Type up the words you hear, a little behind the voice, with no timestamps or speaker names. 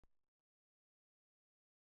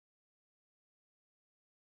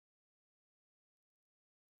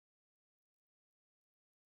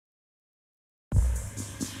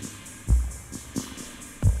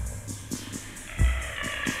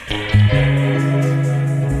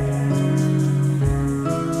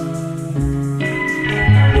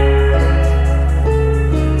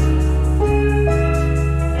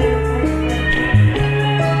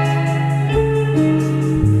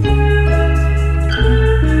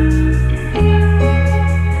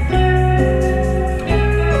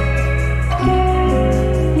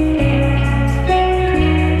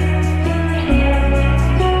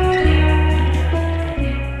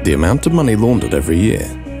amount of money laundered every year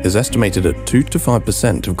is estimated at 2 to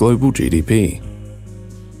 5% of global GDP.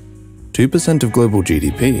 2% of global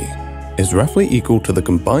GDP is roughly equal to the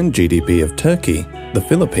combined GDP of Turkey, the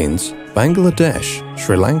Philippines, Bangladesh,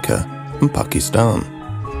 Sri Lanka, and Pakistan.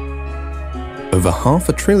 Over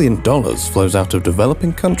 $500 billion flows out of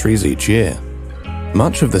developing countries each year.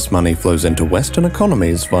 Much of this money flows into Western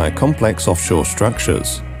economies via complex offshore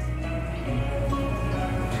structures.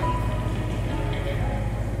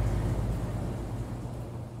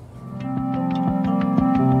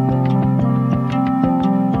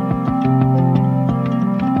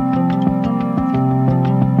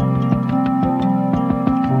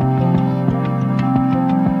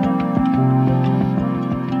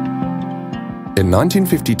 In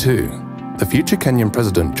 1952, the future Kenyan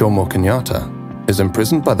President Jomo Kenyatta is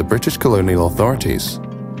imprisoned by the British colonial authorities.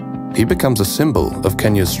 He becomes a symbol of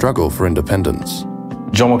Kenya's struggle for independence.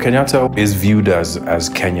 Jomo Kenyatta is viewed as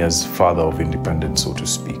Kenya's father of independence, so to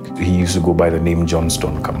speak. He used to go by the name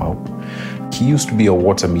Johnston Kamau. He used to be a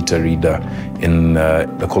water meter reader in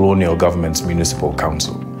the colonial government's municipal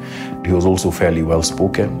council. He was also fairly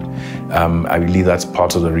well-spoken. I believe that's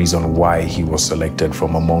part of the reason why he was selected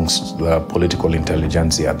from amongst the political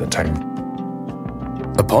intelligentsia at the time.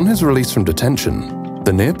 Upon his release from detention,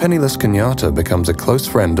 the near-penniless Kenyatta becomes a close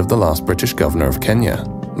friend of the last British governor of Kenya,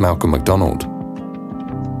 Malcolm MacDonald.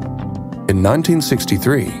 In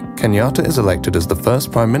 1963, Kenyatta is elected as the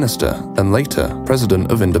first Prime Minister and later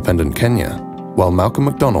President of independent Kenya, while Malcolm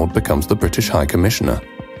MacDonald becomes the British High Commissioner.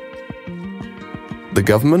 The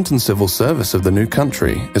government and civil service of the new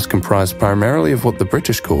country is comprised primarily of what the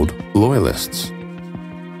British called loyalists.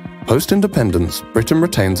 Post-independence, Britain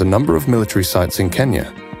retains a number of military sites in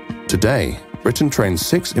Kenya. Today, Britain trains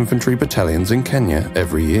 6 infantry battalions in Kenya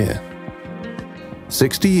every year.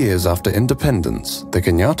 60 years after independence, the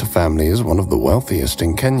Kenyatta family is one of the wealthiest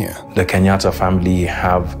in Kenya. The Kenyatta family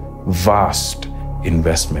have vast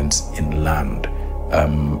investments in land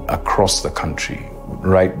across the country,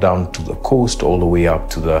 right down to the coast, all the way up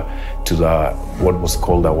to the what was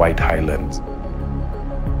called the White Highlands.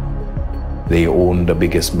 They own the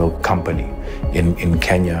biggest milk company in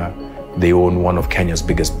Kenya. They own one of Kenya's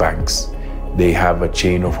biggest banks. They have a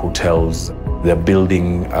chain of hotels. They're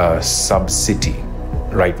building a sub-city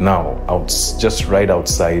right now, just right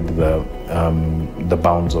outside the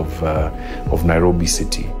bounds of Nairobi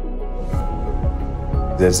City.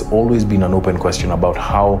 There's always been an open question about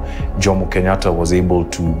how Jomo Kenyatta was able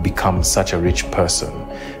to become such a rich person.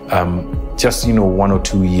 Just 1 or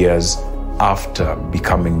 2 years after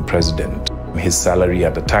becoming president. His salary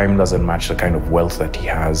at the time doesn't match the kind of wealth that he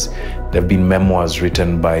has. There have been memoirs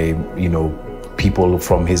written by, people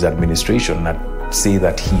from his administration that say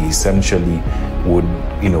that he essentially would,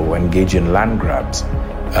 engage in land grabs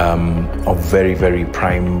of very, very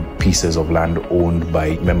prime pieces of land owned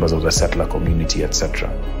by members of the settler community, etc.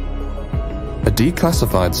 A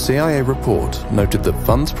declassified CIA report noted that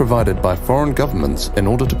funds provided by foreign governments in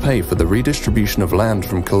order to pay for the redistribution of land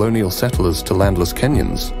from colonial settlers to landless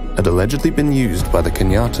Kenyans had allegedly been used by the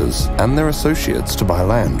Kenyattas and their associates to buy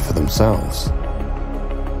land for themselves.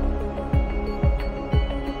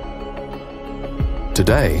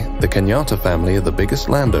 Today, the Kenyatta family are the biggest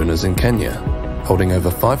landowners in Kenya, holding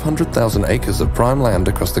over 500,000 acres of prime land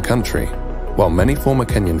across the country, while many former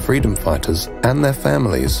Kenyan freedom fighters and their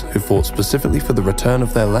families who fought specifically for the return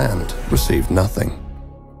of their land received nothing.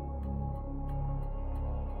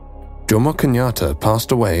 Jomo Kenyatta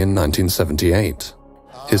passed away in 1978.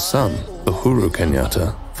 His son, Uhuru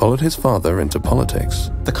Kenyatta, followed his father into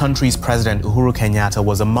politics. The country's President Uhuru Kenyatta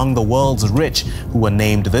was among the world's rich who were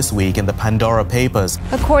named this week in the Pandora Papers.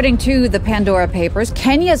 According to the Pandora Papers,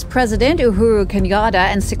 Kenya's President Uhuru Kenyatta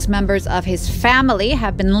and 6 members of his family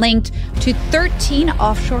have been linked to 13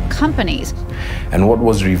 offshore companies. And what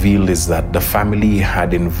was revealed is that the family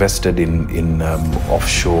had invested in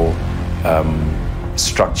offshore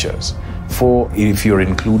structures. If you're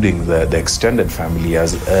including the extended family,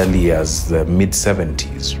 as early as the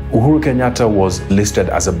mid-70s. Uhuru Kenyatta was listed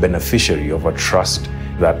as a beneficiary of a trust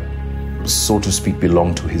that, so to speak,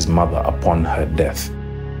 belonged to his mother upon her death.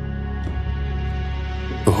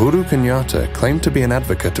 Uhuru Kenyatta claimed to be an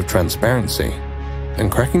advocate of transparency, and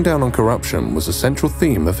cracking down on corruption was a central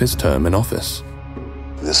theme of his term in office.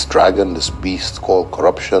 This dragon, this beast called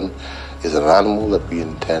corruption, is an animal that we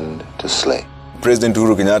intend to slay. President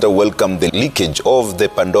Uhuru Kenyatta welcomed the leakage of the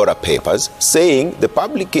Pandora Papers, saying the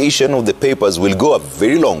publication of the papers will go a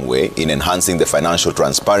very long way in enhancing the financial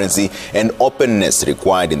transparency and openness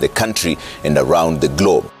required in the country and around the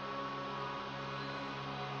globe.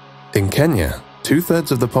 In Kenya, 2/3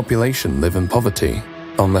 of the population live in poverty,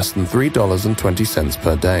 on less than $3.20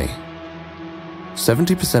 per day.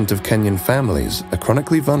 70% of Kenyan families are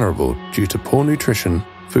chronically vulnerable due to poor nutrition,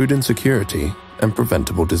 food insecurity, and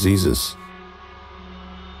preventable diseases.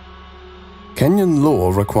 Kenyan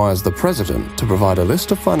law requires the president to provide a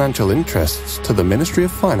list of financial interests to the Ministry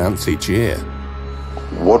of Finance each year.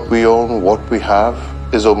 What we own, what we have,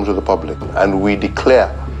 is open to the public, and we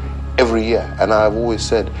declare every year. And I've always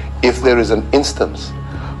said, if there is an instance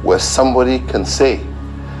where somebody can say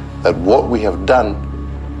that what we have done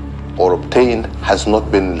or obtained has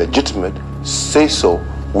not been legitimate, say so.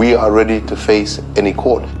 We are ready to face any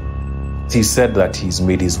court. He said that he's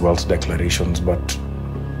made his wealth declarations, but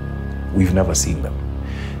we've never seen them.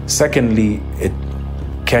 Secondly,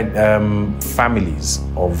 families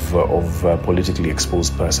of politically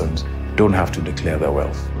exposed persons don't have to declare their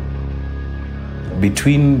wealth.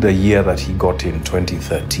 Between the year that he got in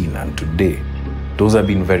 2013 and today, those have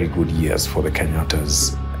been very good years for the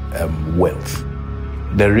Kenyatta's wealth.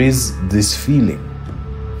 There is this feeling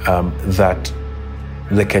that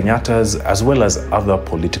the Kenyatas, as well as other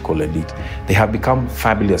political elite, they have become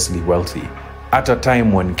fabulously wealthy at a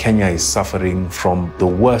time when Kenya is suffering from the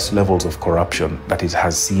worst levels of corruption that it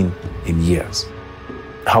has seen in years.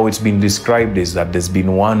 How it's been described is that there's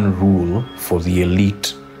been one rule for the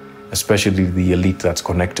elite, especially the elite that's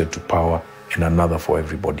connected to power, and another for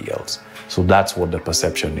everybody else. So that's what the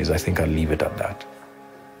perception is. I think I'll leave it at that.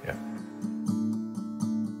 Yeah.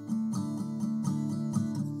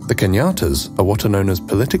 The Kenyatas are what are known as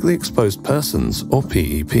politically exposed persons, or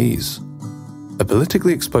PEPs. A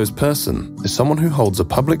politically exposed person is someone who holds a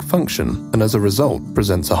public function and as a result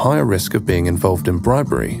presents a higher risk of being involved in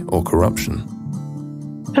bribery or corruption.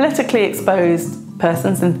 Politically exposed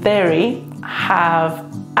persons, in theory, have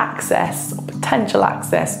access or potential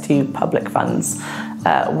access to public funds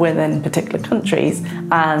within particular countries,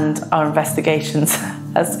 and our investigations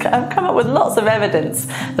have come up with lots of evidence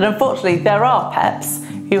that unfortunately there are PEPs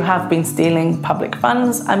who have been stealing public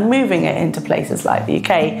funds and moving it into places like the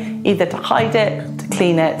UK, either to hide it, to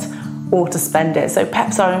clean it, or to spend it. So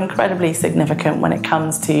PEPs are incredibly significant when it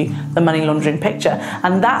comes to the money laundering picture.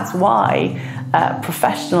 And that's why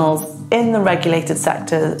professionals in the regulated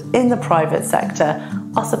sector, in the private sector,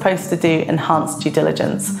 are supposed to do enhanced due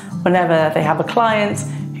diligence whenever they have a client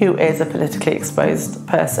who is a politically exposed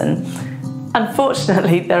person.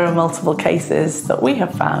 Unfortunately, there are multiple cases that we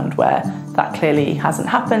have found where that clearly hasn't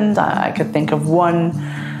happened. I could think of one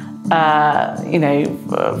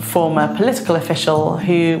former political official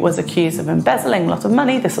who was accused of embezzling a lot of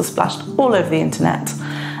money. This was splashed all over the internet.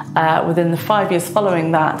 Within the 5 years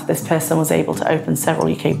following that, this person was able to open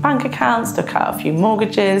several UK bank accounts, took out a few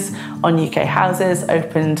mortgages on UK houses,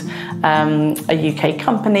 opened a UK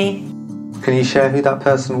company. Can you share who that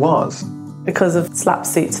person was? Because of slap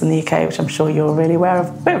suits in the UK, which I'm sure you're really aware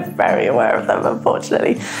of. We're very aware of them,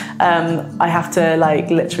 unfortunately. I have to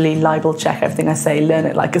literally libel check everything I say, learn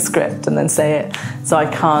it like a script, and then say it, so I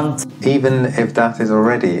can't. Even if that is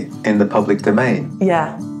already in the public domain?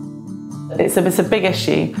 Yeah. It's a big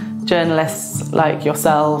issue. Journalists like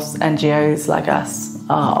yourselves, NGOs like us,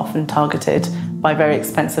 are often targeted by very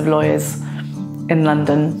expensive lawyers in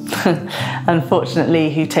London,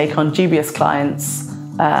 unfortunately, who take on dubious clients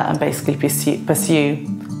and basically pursue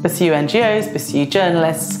NGOs, pursue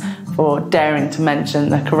journalists for daring to mention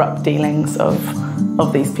the corrupt dealings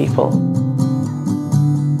of these people.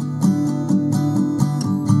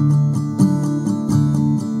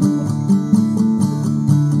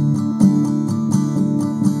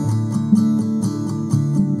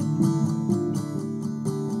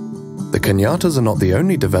 The Kenyatas are not the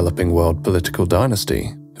only developing world political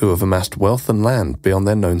dynasty who have amassed wealth and land beyond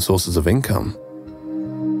their known sources of income.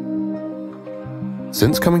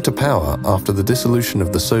 Since coming to power after the dissolution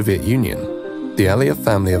of the Soviet Union, the Aliyev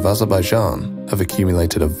family of Azerbaijan have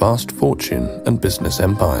accumulated a vast fortune and business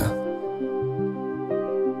empire.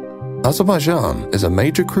 Azerbaijan is a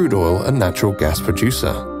major crude oil and natural gas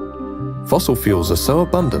producer. Fossil fuels are so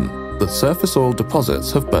abundant that surface oil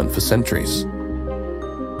deposits have burnt for centuries.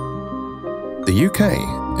 The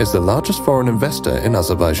UK is the largest foreign investor in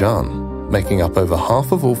Azerbaijan, making up over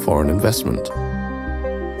half of all foreign investment.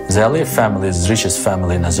 The Aliyev family is the richest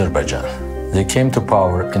family in Azerbaijan. They came to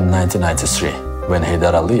power in 1993 when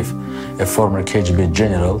Heydar Aliyev, a former KGB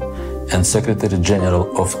general and Secretary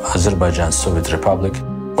General of Azerbaijan Soviet Republic,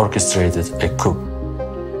 orchestrated a coup.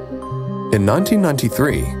 In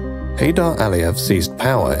 1993, Heydar Aliyev seized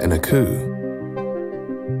power in a coup.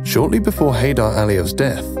 Shortly before Heydar Aliyev's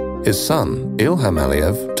death, his son, Ilham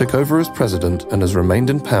Aliyev, took over as president and has remained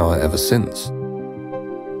in power ever since.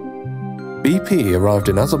 BP arrived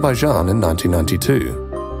in Azerbaijan in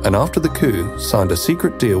 1992 and after the coup signed a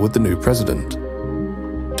secret deal with the new president.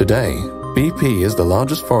 Today, BP is the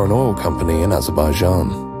largest foreign oil company in Azerbaijan.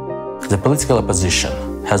 The political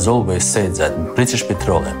opposition has always said that British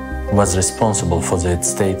Petroleum was responsible for the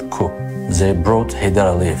state coup. They brought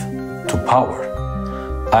Heydar Aliyev to power.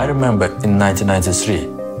 I remember in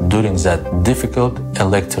 1993, during that difficult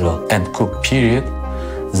electoral and coup period,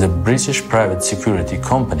 the British private security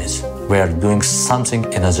companies were doing something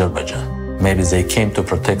in Azerbaijan. Maybe they came to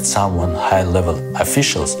protect someone high-level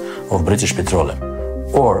officials of British Petroleum,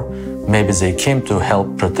 or maybe they came to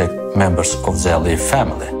help protect members of the Aliyev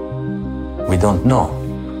family. We don't know.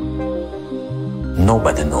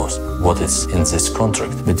 Nobody knows what is in this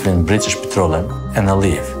contract between British Petroleum and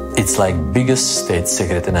Aliyev. It's like biggest state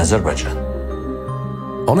secret in Azerbaijan.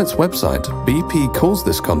 On its website, BP calls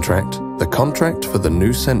this contract the contract for the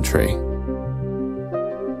new century.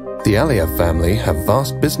 The Aliyev family have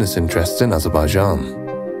vast business interests in Azerbaijan.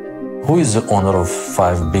 Who is the owner of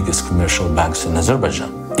 5 biggest commercial banks in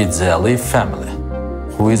Azerbaijan? It's the Aliyev family.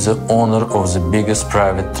 Who is the owner of the biggest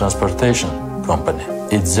private transportation company?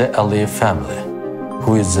 It's the Aliyev family.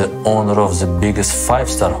 Who is the owner of the biggest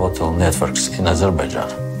 5-star hotel networks in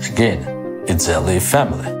Azerbaijan? Again, it's the Aliyev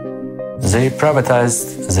family. They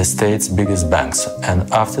privatized the state's biggest banks,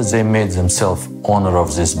 and after they made themselves owner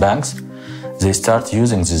of these banks, they start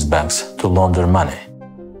using these banks to launder money.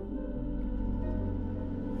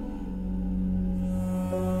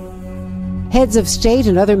 Heads of state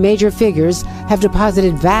and other major figures have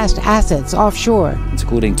deposited vast assets offshore. It's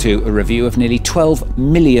according to a review of nearly 12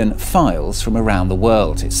 million files from around the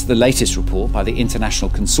world. It's the latest report by the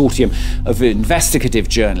International Consortium of Investigative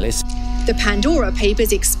Journalists. The Pandora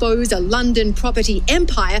Papers expose a London property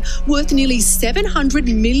empire worth nearly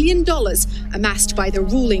 $700 million amassed by the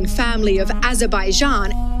ruling family of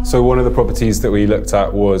Azerbaijan. So one of the properties that we looked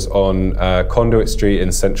at was on Conduit Street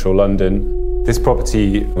in central London. This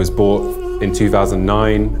property was bought in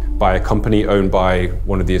 2009 by a company owned by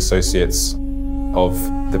one of the associates of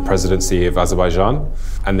the presidency of Azerbaijan.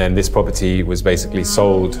 And then this property was basically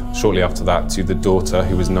sold shortly after that to the daughter,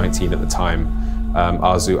 who was 19 at the time,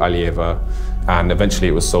 Arzu Aliyeva. And eventually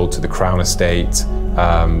it was sold to the Crown Estate,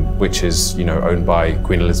 which is, owned by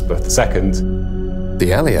Queen Elizabeth II. The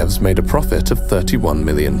Aliyevs made a profit of £31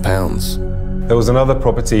 million. There was another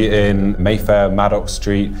property in Mayfair, Maddox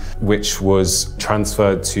Street, which was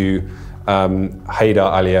transferred to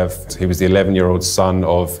Heydar Aliyev, who was the 11-year-old son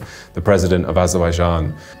of the president of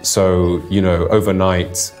Azerbaijan. So,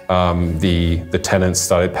 overnight, the tenants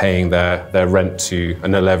started paying their rent to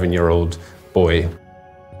an 11-year-old boy.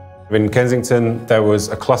 In Kensington, there was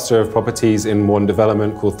a cluster of properties in one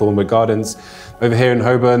development called Thornwood Gardens. Over here in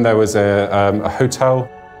Holborn, there was a hotel.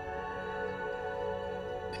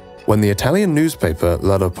 When the Italian newspaper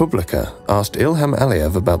La Repubblica asked Ilham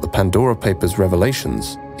Aliyev about the Pandora Papers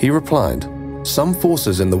revelations, he replied, "Some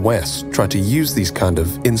forces in the West try to use these kind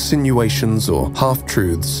of insinuations or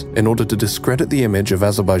half-truths in order to discredit the image of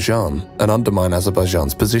Azerbaijan and undermine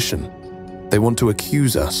Azerbaijan's position. They want to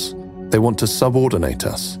accuse us. They want to subordinate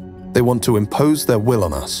us. They want to impose their will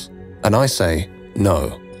on us. And I say,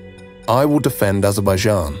 no. I will defend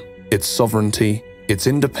Azerbaijan, its sovereignty, its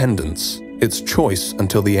independence, its choice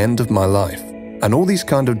until the end of my life. And all these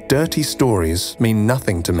kind of dirty stories mean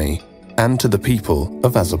nothing to me and to the people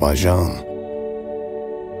of Azerbaijan."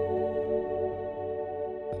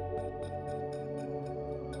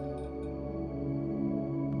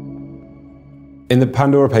 In the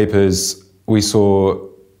Pandora Papers, we saw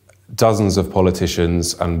dozens of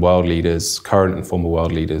politicians and world leaders, current and former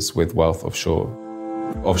world leaders, with wealth offshore.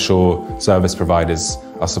 Offshore service providers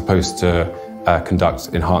are supposed to conduct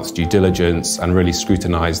enhanced due diligence and really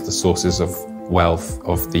scrutinize the sources of wealth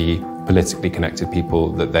of the politically connected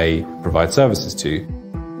people that they provide services to.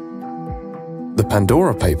 The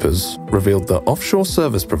Pandora Papers revealed that offshore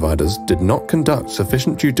service providers did not conduct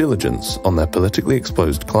sufficient due diligence on their politically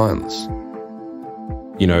exposed clients.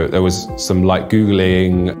 There was some light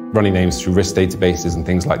Googling, running names through risk databases and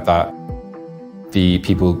things like that. The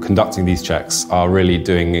people conducting these checks are really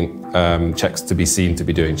doing checks to be seen to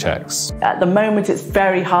be doing checks. At the moment, it's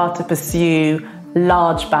very hard to pursue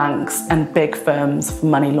large banks and big firms for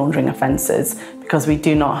money laundering offences because we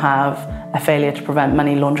do not have a failure to prevent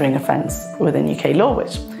money laundering offence within UK law,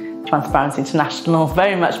 which Transparency International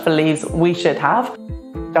very much believes we should have.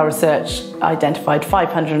 Our research identified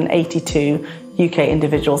 582 UK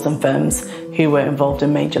individuals and firms who were involved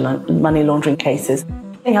in major money laundering cases.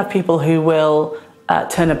 You have people who will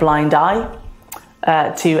turn a blind eye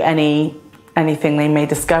to any anything they may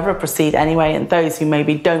discover proceed anyway, and those who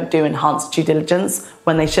maybe don't do enhanced due diligence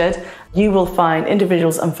when they should, you will find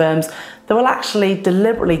individuals and firms that will actually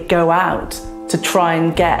deliberately go out to try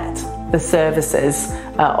and get the services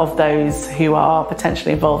of those who are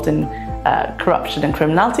potentially involved in corruption and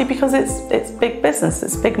criminality, because it's big business,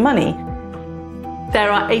 it's big money.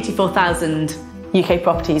 There are 84,000 UK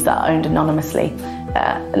properties that are owned anonymously.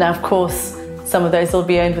 Now, of course, some of those will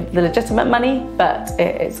be owned with the legitimate money, but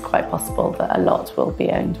it's quite possible that a lot will be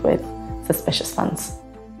owned with suspicious funds.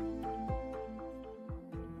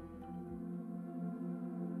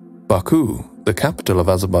 Baku, the capital of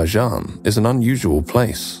Azerbaijan, is an unusual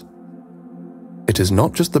place. It is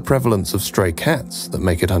not just the prevalence of stray cats that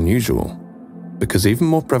make it unusual, because even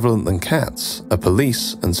more prevalent than cats are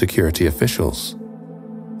police and security officials.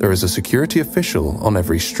 There is a security official on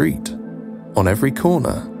every street, on every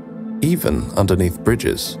corner, even underneath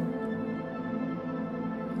bridges.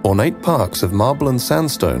 Ornate parks of marble and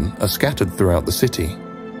sandstone are scattered throughout the city.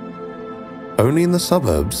 Only in the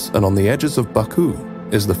suburbs and on the edges of Baku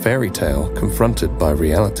is the fairy tale confronted by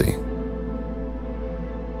reality.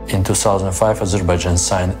 In 2005, Azerbaijan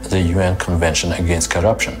signed the UN Convention Against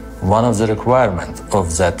Corruption. One of the requirements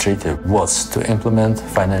of that treaty was to implement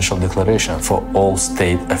financial declaration for all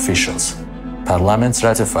state officials. Parliament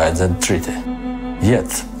ratified that treaty.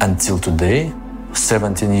 Yet, until today,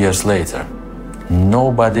 17 years later,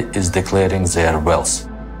 nobody is declaring their wealth.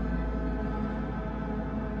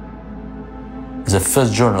 The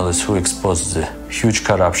first journalist who exposed the huge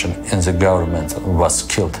corruption in the government was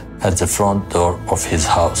killed at the front door of his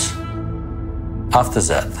house. After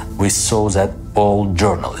that, we saw that all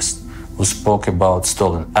journalists who spoke about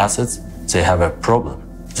stolen assets, they have a problem.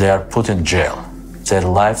 They are put in jail. Their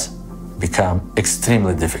lives become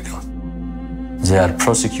extremely difficult. They are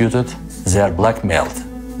prosecuted, they are blackmailed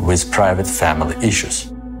with private family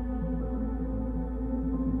issues.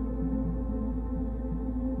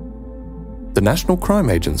 The National Crime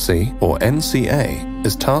Agency, or NCA,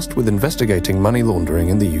 is tasked with investigating money laundering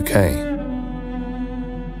in the UK.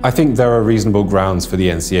 I think there are reasonable grounds for the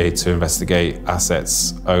NCA to investigate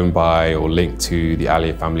assets owned by or linked to the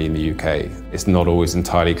Aliyev family in the UK. It's not always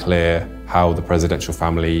entirely clear how the presidential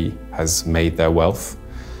family has made their wealth.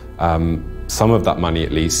 Some of that money,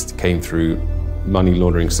 at least, came through money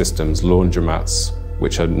laundering systems, laundromats,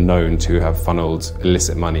 which are known to have funneled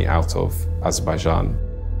illicit money out of Azerbaijan.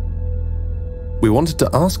 We wanted to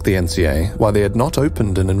ask the NCA why they had not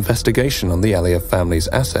opened an investigation on the Aliyev family's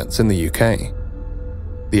assets in the UK.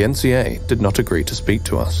 The NCA did not agree to speak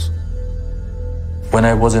to us. When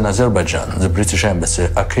I was in Azerbaijan, the British Embassy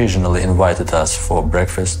occasionally invited us for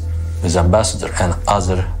breakfast with ambassador and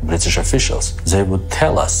other British officials. They would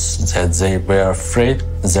tell us that they were afraid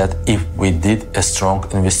that if we did a strong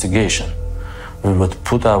investigation, we would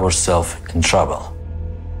put ourselves in trouble.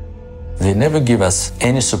 They never give us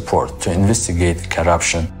any support to investigate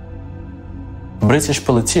corruption. British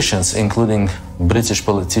politicians, including British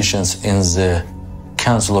politicians in the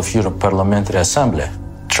Council of Europe Parliamentary Assembly,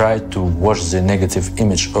 tried to wash the negative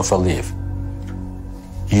image of Aliyev.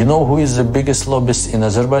 You know who is the biggest lobbyist in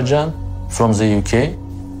Azerbaijan from the UK?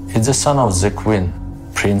 It's the son of the Queen,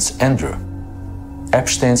 Prince Andrew,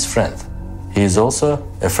 Epstein's friend. He is also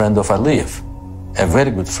a friend of Aliyev, a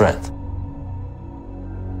very good friend.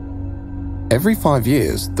 Every 5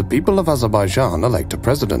 years, the people of Azerbaijan elect a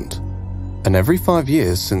president. And every 5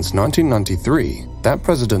 years since 1993, that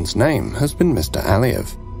president's name has been Mr.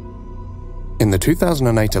 Aliyev. In the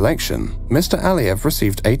 2008 election, Mr. Aliyev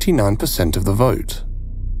received 89% of the vote.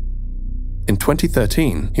 In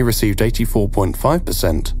 2013, he received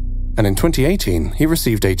 84.5%, and in 2018, he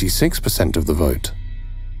received 86% of the vote.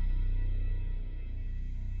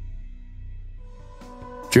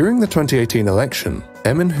 During the 2018 election,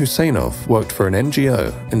 Emin Huseynov worked for an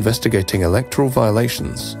NGO investigating electoral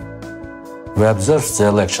violations. We observed the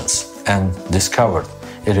elections and discovered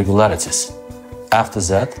irregularities. After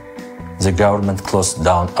that, the government closed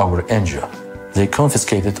down our NGO. They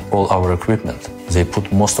confiscated all our equipment. They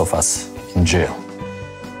put most of us in jail.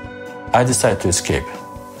 I decided to escape.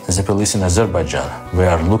 The police in Azerbaijan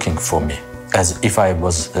were looking for me, as if I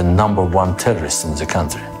was the #1 terrorist in the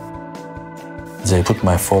country. They put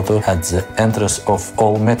my photo at the entrance of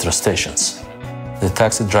all metro stations. The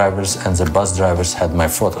taxi drivers and the bus drivers had my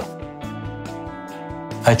photo.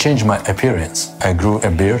 I changed my appearance. I grew a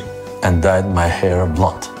beard and dyed my hair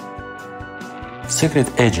blonde. Secret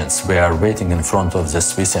agents were waiting in front of the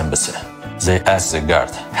Swiss embassy. They asked the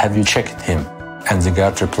guard, "Have you checked him?" And the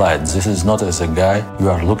guard replied, "This is not the guy you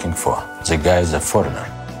are looking for. The guy is a foreigner."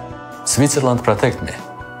 Switzerland protected me.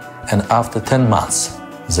 And after 10 months,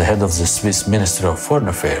 the head of the Swiss Ministry of Foreign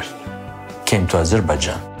Affairs came to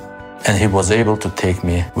Azerbaijan, and he was able to take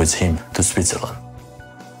me with him to Switzerland.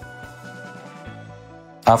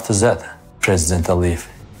 After that, President Aliyev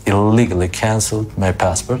illegally cancelled my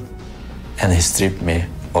passport and he stripped me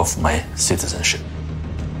of my citizenship.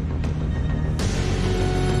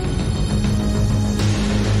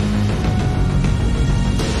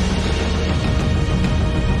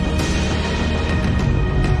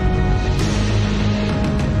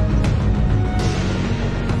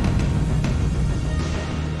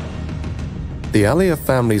 The Aliyev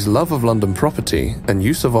family's love of London property and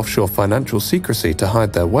use of offshore financial secrecy to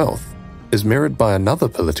hide their wealth is mirrored by another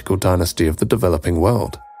political dynasty of the developing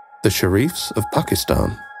world, the Sharifs of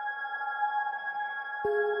Pakistan.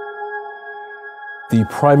 The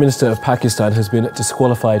Prime Minister of Pakistan has been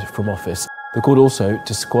disqualified from office. The court also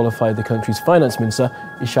disqualified the country's finance minister,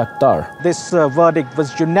 Ishaq Dar. This verdict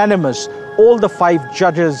was unanimous. All the 5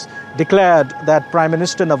 judges declared that Prime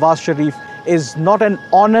Minister Nawaz Sharif is not an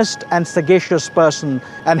honest and sagacious person,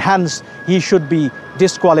 and hence he should be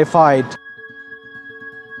disqualified.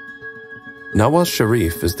 Nawaz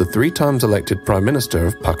Sharif is the 3 times elected Prime Minister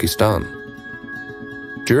of Pakistan.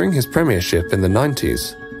 During his premiership in the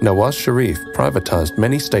 90s, Nawaz Sharif privatized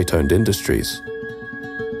many state-owned industries.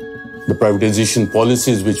 The privatization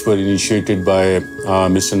policies which were initiated by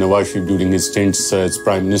Mr. Nawaz Sharif during his stints as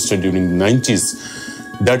Prime Minister during the 90s,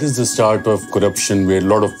 that is the start of corruption, where a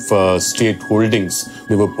lot of state holdings,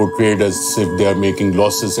 they were portrayed as if they are making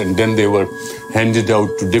losses, and then they were handed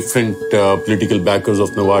out to different political backers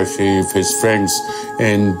of Nawaz Sharif, his friends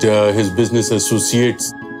and his business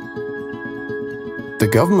associates. The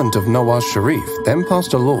government of Nawaz Sharif then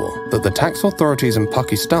passed a law that the tax authorities in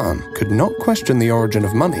Pakistan could not question the origin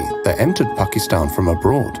of money that entered Pakistan from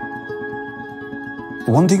abroad.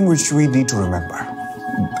 One thing which we need to remember,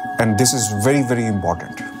 and this is very, very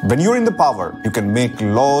important. When you're in the power, you can make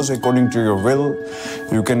laws according to your will.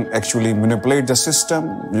 You can actually manipulate the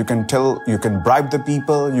system. You can bribe the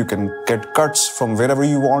people. You can get cuts from wherever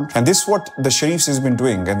you want. And this is what the Sharifs has been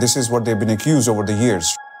doing. And this is what they've been accused over the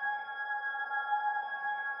years.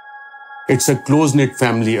 It's a close-knit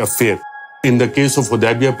family affair. In the case of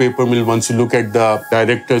Hudaybiyah paper mill, once you look at the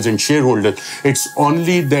directors and shareholders, it's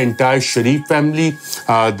only the entire Sharif family,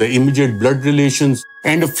 the immediate blood relations,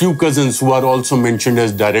 and a few cousins who are also mentioned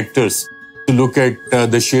as directors. To look at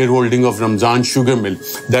the shareholding of Ramzan sugar mill,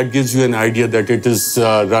 that gives you an idea that it is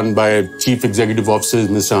run by Chief Executive Officer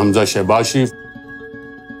Mr. Hamza Shehbaz Sharif.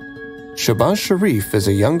 Shehbaz Sharif is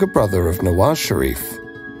a younger brother of Nawaz Sharif.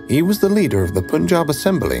 He was the leader of the Punjab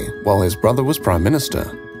Assembly while his brother was Prime Minister.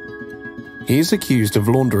 He is accused of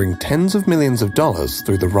laundering tens of millions of dollars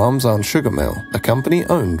through the Ramzan sugar mill, a company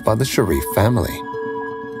owned by the Sharif family.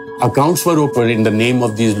 Accounts were opened in the name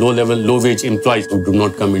of these low-level, low-wage employees who do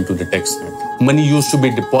not come into the tax net. Money used to be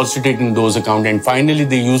deposited in those accounts, and finally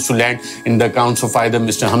they used to land in the accounts of either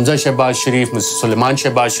Mr. Hamza Shehbaz Sharif, Mr. Sulaiman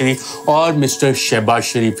Shehbaz Sharif, or Mr. Shehbaz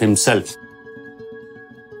Sharif himself.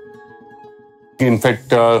 In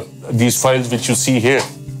fact, these files which you see here,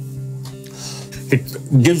 it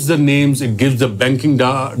gives the names, it gives the banking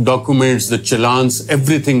documents, the challans,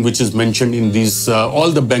 everything which is mentioned in these, all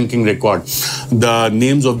the banking record, the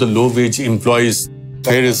names of the low-wage employees.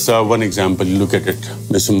 Here is one example. You look at it.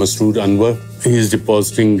 Mr. Masroor Anwar, he is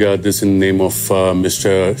depositing this in the name of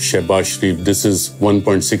Mr. Shehbaz Sharif. This is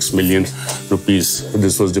 1.6 million rupees.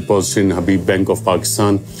 This was deposited in Habib Bank of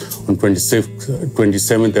Pakistan on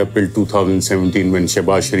 27th April 2017 when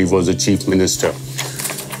Shehbaz Sharif was the Chief Minister.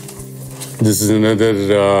 This is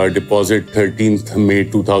another deposit, 13th May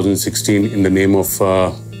 2016, in the name of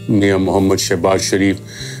Mia Muhammad Shehbaz Sharif,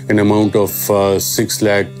 an amount of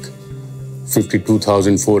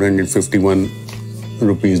 6,52,451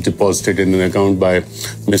 rupees deposited in an account by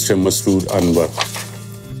Mr. Masroor Anwar.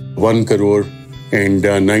 1 crore and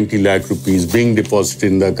 90 lakh rupees being deposited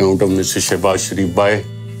in the account of Mr. Shehbaz Sharif by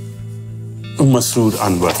Masroor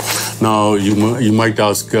Anwar. Now, you might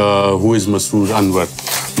ask, who is Masroor Anwar?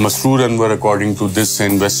 Masroor Anwar, according to this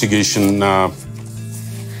investigation by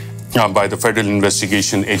the Federal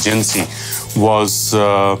Investigation Agency, was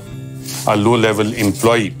a low-level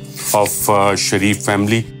employee of Sharif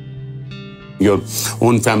family. Your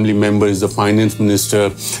own family member is the finance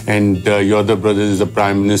minister and your other brother is the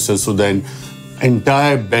prime minister. So then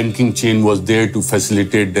entire banking chain was there to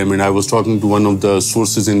facilitate them. And I was talking to one of the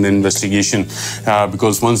sources in the investigation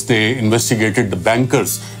because once they investigated the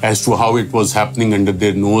bankers as to how it was happening under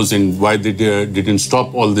their nose and why they didn't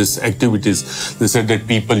stop all these activities, they said that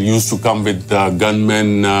people used to come with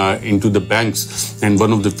gunmen into the banks. And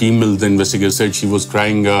one of the female investigators said she was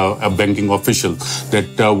crying a banking official that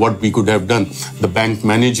what we could have done. The bank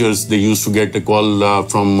managers, they used to get a call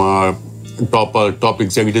from top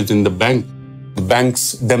executives in the bank. The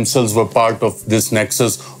banks themselves were part of this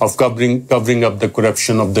nexus of covering up the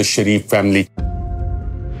corruption of the Sharif family.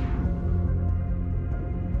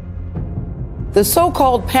 The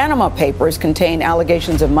so-called Panama Papers contain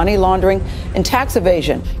allegations of money laundering and tax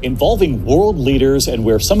evasion, involving world leaders, and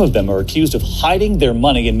where some of them are accused of hiding their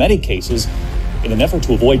money in many cases in an effort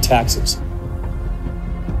to avoid taxes.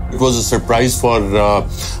 It was a surprise for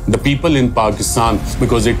the people in Pakistan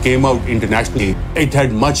because it came out internationally. It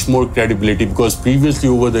had much more credibility because previously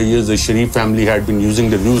over the years the Sharif family had been using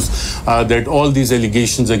the news that all these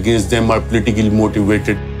allegations against them are politically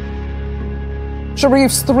motivated.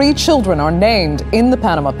 Sharif's 3 children are named in the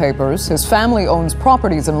Panama Papers. His family owns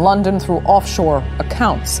properties in London through offshore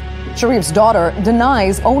accounts. Sharif's daughter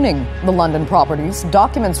denies owning the London properties.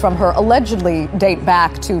 Documents from her allegedly date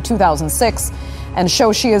back to 2006 and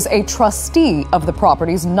show she is a trustee of the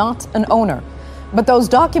properties, not an owner. But those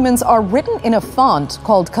documents are written in a font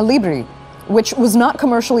called Calibri, which was not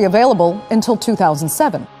commercially available until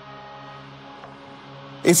 2007.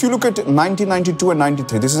 If you look at 1992 and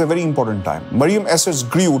 93, this is a very important time. Mariam assets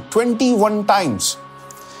grew 21 times.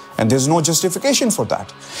 And there's no justification for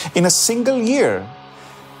that. In a single year,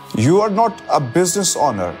 you are not a business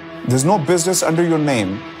owner. There's no business under your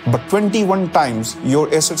name, but 21 times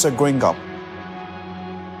your assets are going up.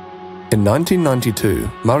 In 1992,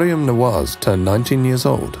 Mariam Nawaz turned 19 years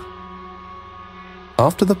old.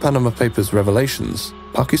 After the Panama Papers revelations,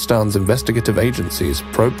 Pakistan's investigative agencies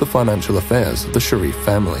probed the financial affairs of the Sharif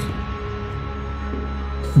family.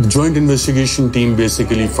 The joint investigation team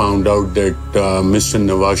basically found out that Mr.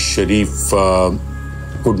 Nawaz Sharif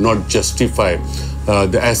could not justify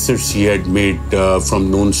the assets he had made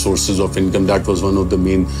from known sources of income. That was one of the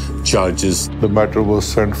main charges. The matter was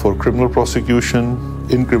sent for criminal prosecution.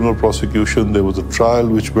 In criminal prosecution, there was a trial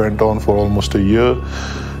which went on for almost a year.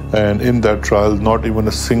 And in that trial, not even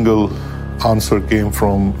a single answer came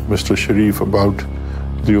from Mr. Sharif about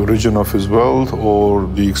the origin of his wealth or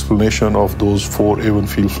the explanation of those 4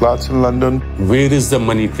 Avonfield flats in London. Where is the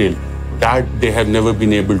money trail? That they have never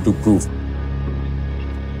been able to prove.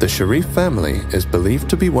 The Sharif family is believed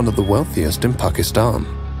to be one of the wealthiest in Pakistan,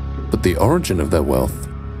 but the origin of their wealth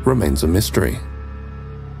remains a mystery.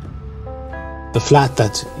 The flat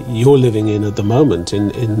that you're living in at the moment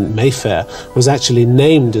in Mayfair was actually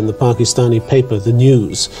named in the Pakistani paper, The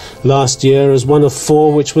News, last year as one of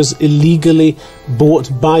 4 which was illegally bought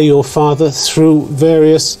by your father through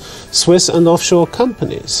various Swiss and offshore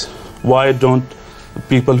companies. Why don't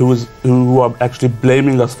people who are actually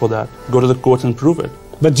blaming us for that go to the courts and prove it?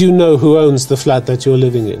 But do you know who owns the flat that you're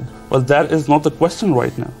living in? Well, that is not the question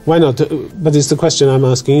right now. Why not? But it's the question I'm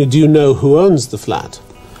asking you. Do you know who owns the flat?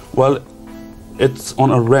 Well, it's on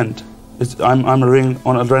a rent. I'm renting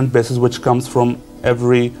on a rent basis, which comes from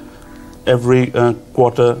every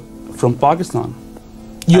quarter from Pakistan.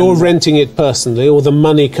 You're renting it personally, or the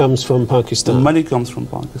money comes from Pakistan? The money comes from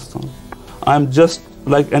Pakistan. I'm just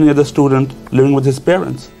like any other student living with his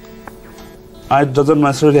parents. I doesn't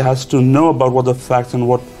necessarily has to know about what the facts and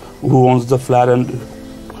who owns the flat and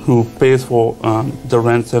who pays for the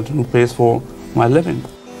rents and who pays for my living.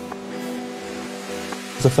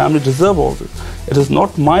 The family deserves all this. It is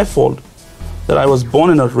not my fault that I was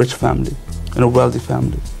born in a rich family, in a wealthy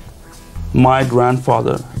family. My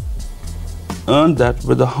grandfather earned that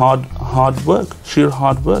with a hard work, sheer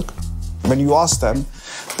hard work. When you ask them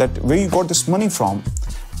that where you got this money from,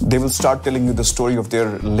 they will start telling you the story of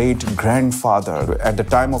their late grandfather. At the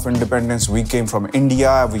time of independence, we came from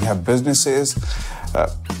India, we have businesses.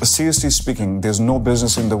 Seriously speaking, there's no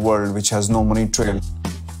business in the world which has no money trail.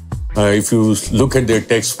 If you look at their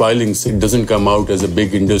tax filings, it doesn't come out as a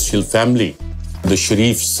big industrial family. The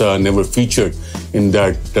Sharifs never featured in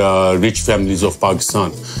that rich families of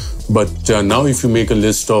Pakistan. But now if you make a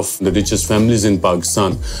list of the richest families in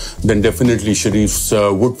Pakistan, then definitely Sharifs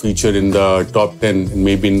would feature in the top 10,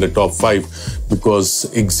 maybe in the top 5, because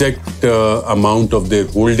exact amount of their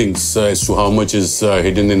holdings as to how much is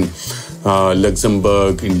hidden in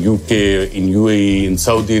Luxembourg, in UK, in UAE, in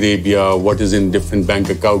Saudi Arabia, what is in different bank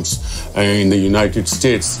accounts in the United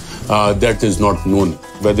States, that is not known.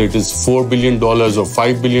 Whether it is $4 billion or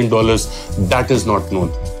 $5 billion, that is not known.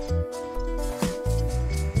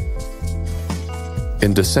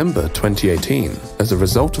 In December 2018, as a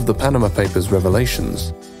result of the Panama Papers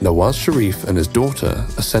revelations, Nawaz Sharif and his daughter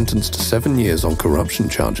are sentenced to 7 years on corruption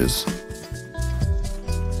charges.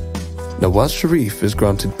 Nawaz Sharif is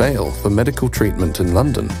granted bail for medical treatment in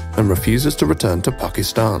London and refuses to return to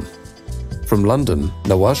Pakistan. From London,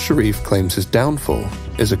 Nawaz Sharif claims his downfall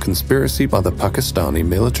is a conspiracy by the Pakistani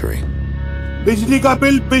military. बिजली का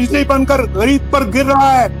bill बिजली बनकर गरीब पर गिर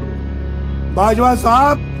रहा है बाजवा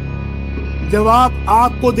साहब, जवाब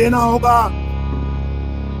आपको देना होगा।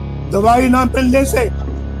 दवाई ना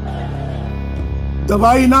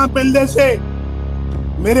मिलने से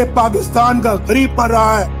मेरे पाकिस्तान का गरीब मर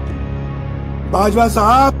रहा है। बाजवा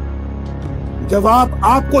साहब, जवाब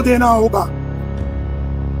आपको देना होगा।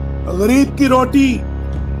 गरीब की रोटी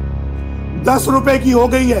 10 रुपए की हो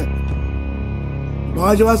गई है।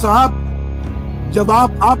 बाजवा साहब,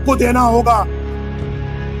 जवाब आपको देना होगा।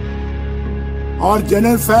 और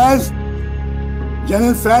जनरल फैज,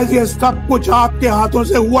 ये सब कुछ आपके हाथों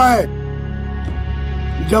से हुआ है।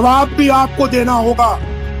 जवाब भी आपको देना होगा।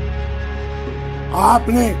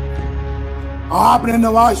 आपने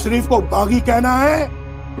नवाज शरीफ को बागी कहना है,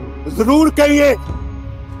 जरूर कहिए।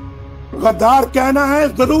 गद्दार कहना है,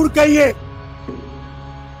 जरूर कहिए।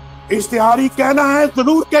 इश्तिहारी कहना है,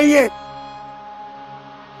 जरूर कहिए।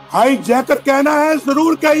 हाई जैकर कहना है,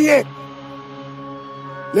 जरूर कहिए।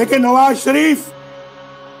 लेकिन नवाज शरीफ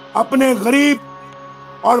अपने गरीब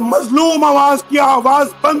और मजलूम आवाज की आवाज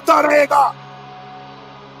बनता रहेगा।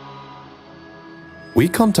 We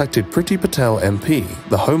contacted Priti Patel MP,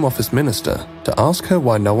 the Home Office Minister, to ask her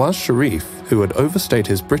why Nawaz Sharif, who had overstayed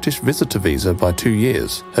his British visitor visa by 2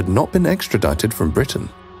 years, had not been extradited from Britain.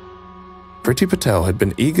 Priti Patel had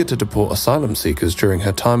been eager to deport asylum seekers during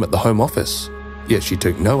her time at the Home Office, yet she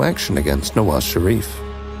took no action against Nawaz Sharif.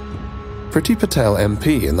 Priti Patel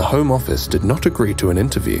MP in the Home Office did not agree to an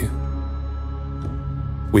interview.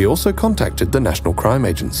 We also contacted the National Crime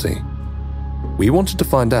Agency. We wanted to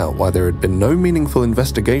find out why there had been no meaningful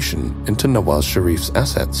investigation into Nawaz Sharif's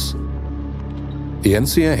assets. The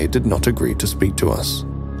NCA did not agree to speak to us.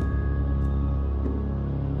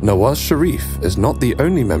 Nawaz Sharif is not the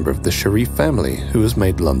only member of the Sharif family who has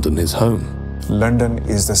made London his home. London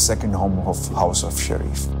is the second home of House of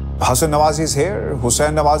Sharif. Hassan Nawaz is here,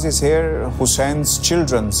 Hussein Nawaz is here, Hussein's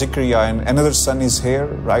children, Zikriya and another son is here,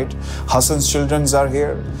 right? Hassan's children are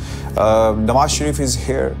here, Nawaz Sharif is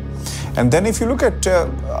here. And then if you look at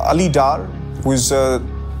Ali Dar, who is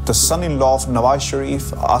the son-in-law of Nawaz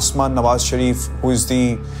Sharif, Asma Nawaz Sharif, who is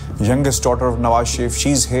the youngest daughter of Nawaz Sharif,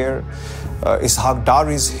 she's here. Ishaq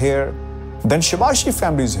Dar is here. Then Shehbaz Sharif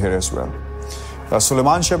family is here as well.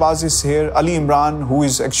 Sulaiman Shehbaz is here. Ali Imran, who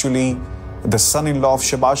is actually the son-in-law of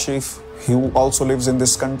Shehbaz Sharif, who also lives in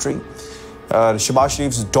this country. Shehbaz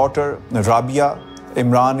Sharif's daughter, Rabia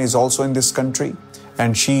Imran, is also in this country.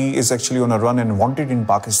 And she is actually on a run and wanted in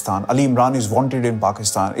Pakistan. Ali Imran is wanted in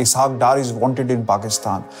Pakistan. Ishaq Dar is wanted in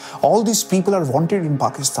Pakistan. All these people are wanted in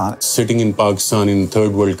Pakistan. Sitting in Pakistan, in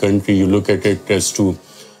third world country, you look at it as to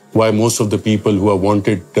why most of the people who are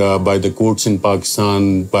wanted by the courts in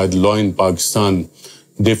Pakistan, by the law in Pakistan,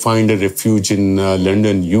 they find a refuge in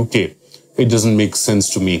London, UK. It doesn't make sense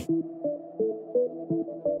to me.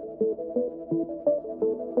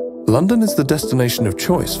 London is the destination of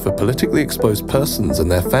choice for politically exposed persons and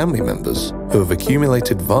their family members who have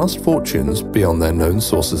accumulated vast fortunes beyond their known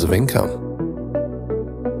sources of income.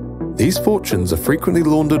 These fortunes are frequently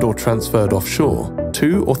laundered or transferred offshore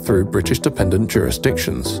to or through British-dependent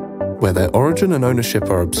jurisdictions, where their origin and ownership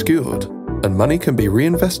are obscured, and money can be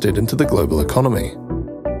reinvested into the global economy.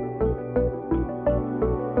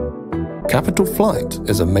 Capital flight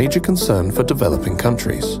is a major concern for developing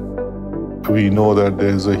countries. We know that there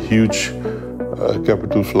is a huge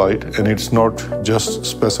capital flight, and it's not just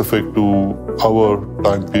specific to our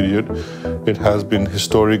time period. It has been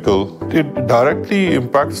historical. It directly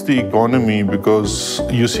impacts the economy because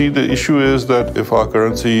you see the issue is that if our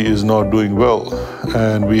currency is not doing well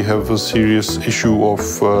and we have a serious issue of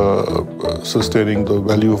sustaining the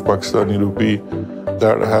value of Pakistani rupee,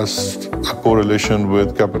 that has a correlation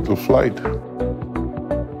with capital flight.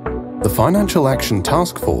 The Financial Action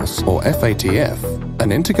Task Force, or FATF, an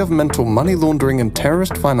intergovernmental money laundering and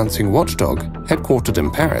terrorist financing watchdog headquartered in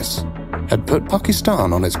Paris, had put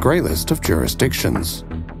Pakistan on its grey list of jurisdictions.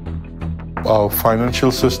 Our financial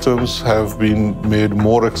systems have been made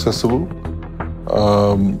more accessible.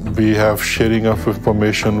 We have sharing of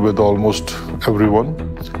information with almost everyone.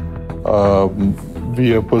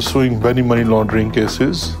 We are pursuing many money laundering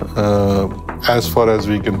cases as far as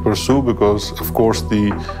we can pursue, because of course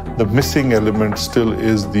the missing element still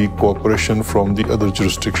is the cooperation from the other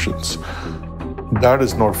jurisdictions. That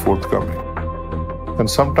is not forthcoming. And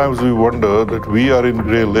sometimes we wonder that we are in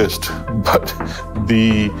grey list, but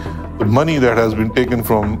the money that has been taken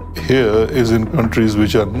from here is in countries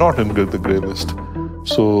which are not in the grey list.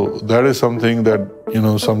 So that is something that,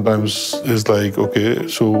 sometimes is like, okay,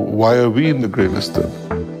 so why are we in the grey list then?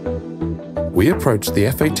 We approached the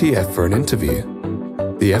FATF for an interview.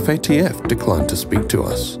 The FATF declined to speak to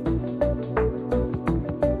us.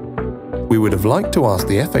 We would have liked to ask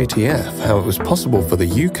the FATF how it was possible for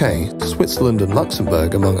the UK, Switzerland and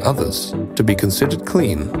Luxembourg, among others, to be considered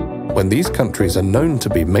clean when these countries are known to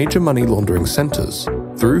be major money laundering centres,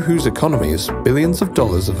 through whose economies billions of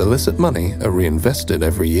dollars of illicit money are reinvested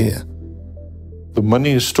every year. The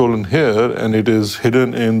money is stolen here and it is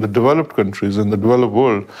hidden in the developed countries, in the developed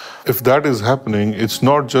world. If that is happening, it's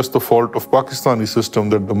not just the fault of Pakistani system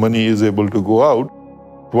that the money is able to go out.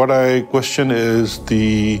 What I question is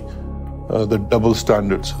the double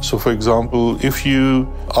standards. So for example, if you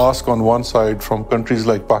ask on one side from countries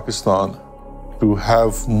like Pakistan to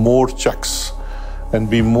have more checks and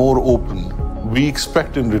be more open, we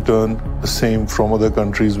expect in return the same from other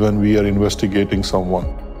countries when we are investigating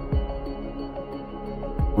someone.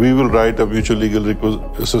 We will write a mutual legal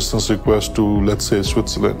assistance request to, let's say,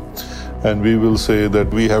 Switzerland, and we will say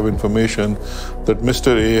that we have information that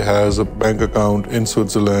Mr. A has a bank account in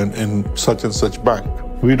Switzerland in such and such bank.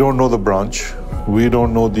 We don't know the branch, we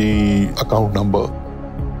don't know the account number,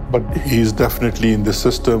 but he's definitely in the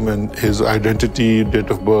system and his identity, date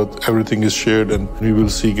of birth, everything is shared, and we will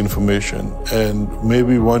seek information. And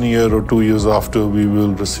maybe 1 year or 2 years after, we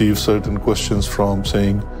will receive certain questions from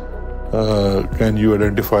saying, can you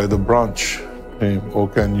identify the branch name, or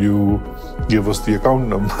can you give us the account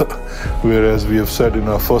number? Whereas we have said in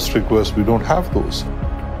our first request, we don't have those.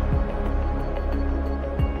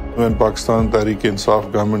 When Pakistan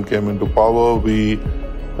Tehreek-e-Insaf government came into power,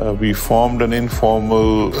 we formed an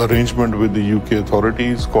informal arrangement with the UK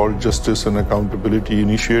authorities called Justice and Accountability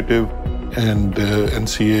Initiative, and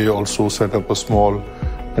NCA also set up a small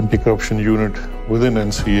anti-corruption unit within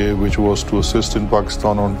NCA, which was to assist in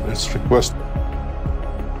Pakistan on its request.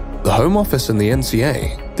 The Home Office and the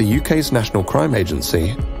NCA, the UK's national crime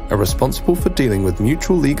agency, are responsible for dealing with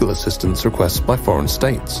mutual legal assistance requests by foreign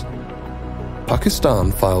states.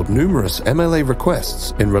 Pakistan filed numerous MLA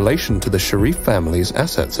requests in relation to the Sharif family's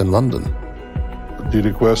assets in London. The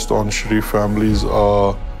requests on Sharif families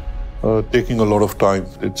are taking a lot of time.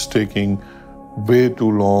 It's taking way too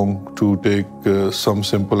long to take some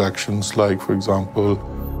simple actions like, for example,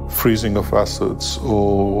 freezing of assets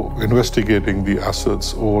or investigating the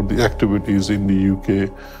assets or the activities in the UK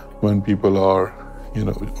when people are,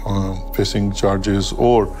 facing charges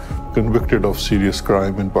or convicted of serious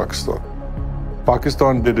crime in Pakistan.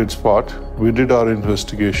 Pakistan did its part. We did our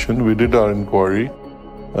investigation, we did our inquiry,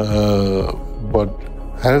 but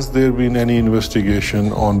has there been any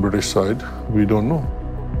investigation on British side? We don't know.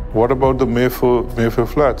 What about the Mayfair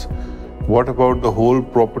flats? What about the whole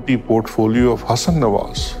property portfolio of Hassan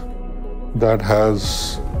Nawaz that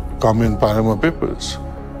has come in Panama Papers?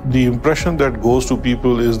 The impression that goes to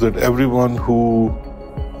people is that everyone who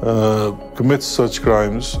commits such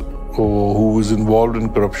crimes or who is involved in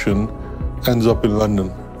corruption ends up in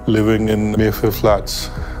London, living in Mayfair flats.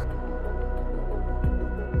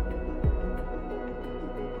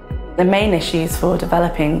 The main issues for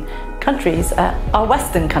developing countries are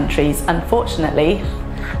Western countries. Unfortunately,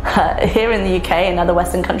 here in the UK and other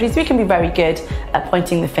Western countries, we can be very good at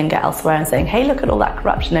pointing the finger elsewhere and saying, hey, look at all that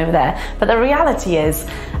corruption over there. But the reality is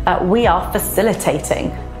we are facilitating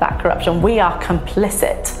that corruption. We are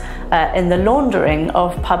complicit in the laundering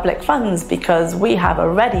of public funds because we have a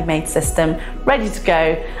ready-made system ready to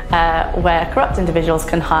go where corrupt individuals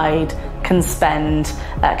can hide, can spend,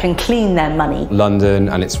 can clean their money. London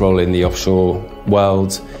and its role in the offshore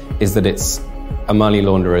world is that it's a money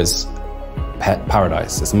launderer's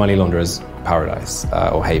paradise. It's a money launderer's paradise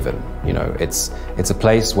or haven. It's a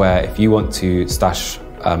place where if you want to stash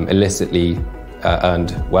illicitly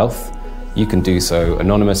earned wealth, you can do so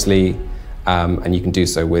anonymously, and you can do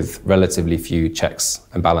so with relatively few checks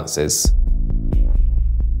and balances.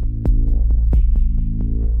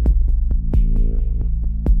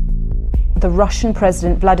 The Russian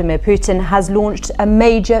President Vladimir Putin has launched a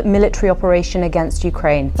major military operation against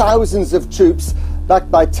Ukraine. Thousands of troops, backed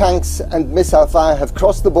by tanks and missile fire, have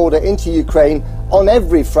crossed the border into Ukraine on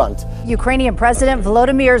every front. Ukrainian President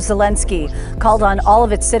Volodymyr Zelensky called on all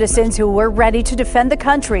of its citizens who were ready to defend the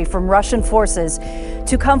country from Russian forces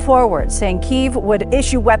to come forward, saying Kyiv would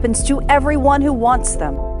issue weapons to everyone who wants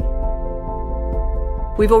them.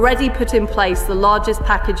 We've already put in place the largest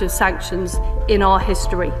package of sanctions in our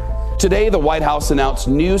history. Today, the White House announced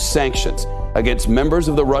new sanctions against members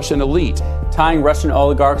of the Russian elite. Tying Russian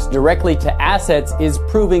oligarchs directly to assets is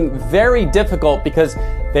proving very difficult because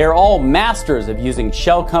they're all masters of using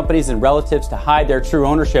shell companies and relatives to hide their true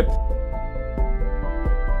ownership.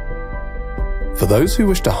 For those who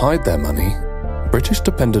wish to hide their money,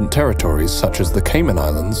 British-dependent territories such as the Cayman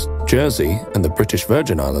Islands, Jersey, and the British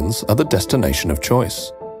Virgin Islands are the destination of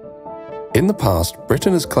choice. In the past,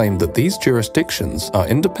 Britain has claimed that these jurisdictions are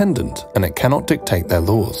independent and it cannot dictate their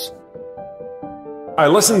laws. I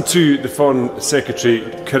listened to the Foreign Secretary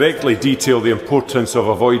correctly detail the importance of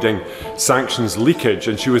avoiding sanctions leakage,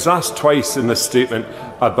 and she was asked twice in this statement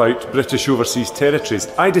about British overseas territories.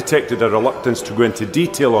 I detected a reluctance to go into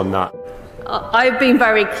detail on that. I've been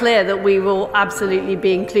very clear that we will absolutely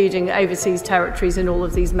be including overseas territories in all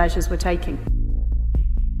of these measures we're taking.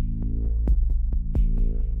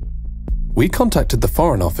 We contacted the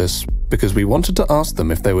Foreign Office because we wanted to ask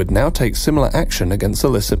them if they would now take similar action against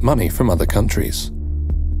illicit money from other countries.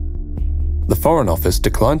 The Foreign Office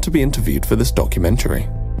declined to be interviewed for this documentary.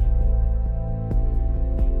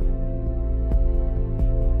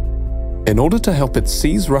 In order to help it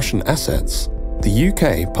seize Russian assets, the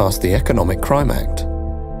UK passed the Economic Crime Act.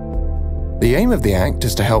 The aim of the Act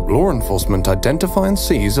is to help law enforcement identify and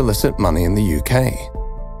seize illicit money in the UK.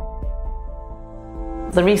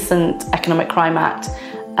 The recent Economic Crime Act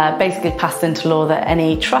basically passed into law that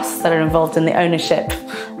any trusts that are involved in the ownership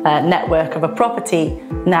network of a property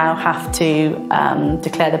now have to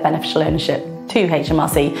declare the beneficial ownership to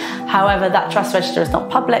HMRC. However, that trust register is not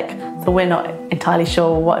public, so we're not entirely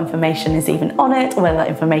sure what information is even on it, whether that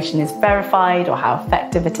information is verified or how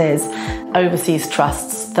effective it is. Overseas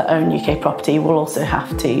trusts that own UK property will also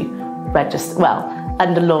have to register, well,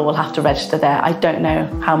 under law will have to register there. I don't know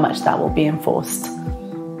how much that will be enforced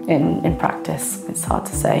in practice. It's hard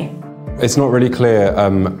to say. It's not really clear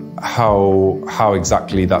how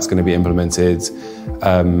exactly that's going to be implemented.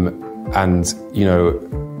 And, you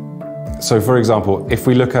know, so for example, if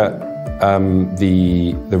we look at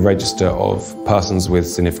the register of persons with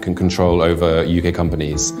significant control over UK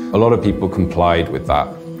companies, a lot of people complied with that.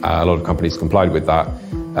 A lot of companies complied with that,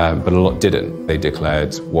 but a lot didn't. They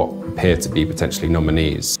declared what appeared to be potentially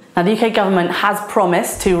nominees. Now, the UK government has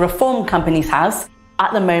promised to reform Companies House.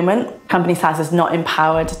 At the moment, Companies House is not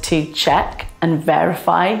empowered to check and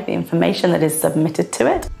verify the information that is submitted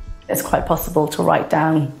to it. It's quite possible to write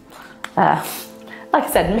down, like I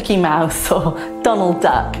said, Mickey Mouse or Donald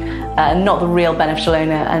Duck, not the real beneficial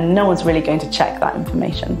owner, and no one's really going to check that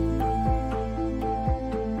information.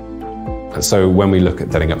 So when we look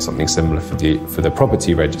at setting up something similar for the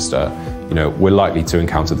property register, you know, we're likely to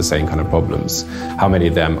encounter the same kind of problems. How many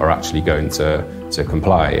of them are actually going to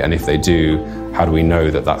comply? And if they do, how do we know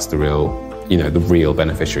that that's the real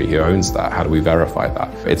beneficiary who owns that? How do we verify that?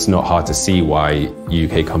 It's not hard to see why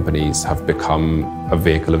UK companies have become a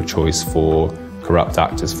vehicle of choice for corrupt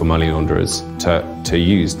actors, for money launderers to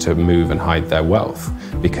use to move and hide their wealth,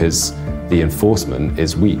 because the enforcement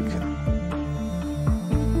is weak.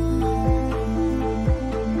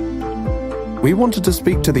 We wanted to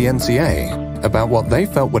speak to the NCA about what they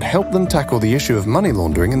felt would help them tackle the issue of money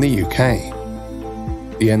laundering in the UK.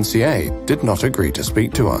 The NCA did not agree to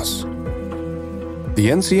speak to us.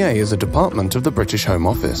 The NCA is a department of the British Home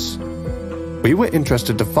Office. We were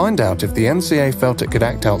interested to find out if the NCA felt it could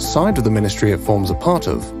act outside of the ministry it forms a part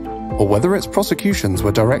of, or whether its prosecutions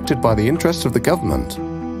were directed by the interests of the government,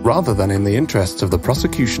 rather than in the interests of the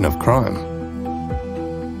prosecution of crime.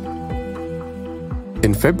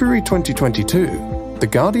 In February 2022, The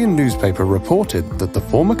Guardian newspaper reported that the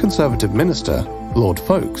former Conservative minister, Lord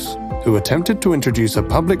Folkes, who attempted to introduce a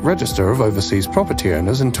public register of overseas property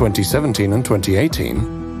owners in 2017 and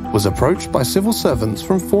 2018, was approached by civil servants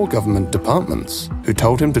from 4 government departments who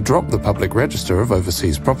told him to drop the public register of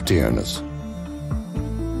overseas property owners.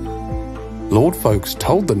 Lord Folkes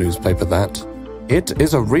told the newspaper that it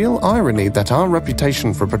is a real irony that our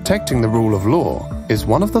reputation for protecting the rule of law is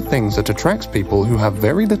one of the things that attracts people who have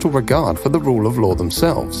very little regard for the rule of law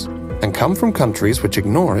themselves and come from countries which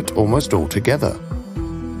ignore it almost altogether.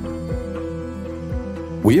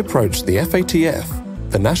 We approached the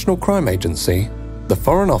FATF, the National Crime Agency, the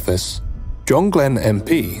Foreign Office, John Glenn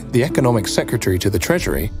MP, the Economic Secretary to the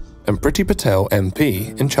Treasury, and Priti Patel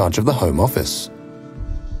MP in charge of the Home Office.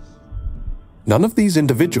 None of these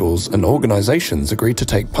individuals and organisations agreed to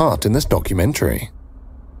take part in this documentary.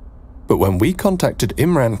 But when we contacted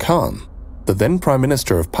Imran Khan, the then Prime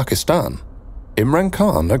Minister of Pakistan, Imran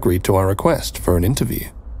Khan agreed to our request for an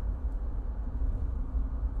interview.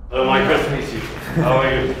 Hello, my question is you. How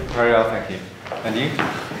are you? Very well, thank you. And you?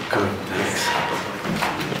 Good, thanks.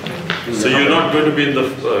 So you're not going to be in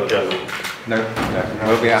the gallery? No,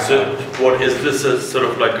 we'll be out. So what is this, sort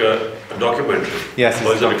of like a documentary? Yes.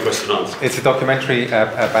 Or is it a question and answer? It's a documentary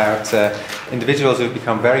about individuals who've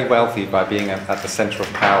become very wealthy by being at the centre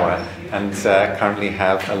of power and currently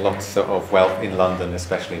have a lot of wealth in London,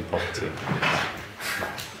 especially in property.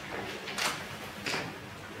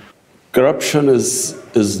 Corruption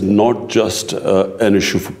is not just an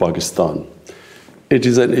issue for Pakistan. it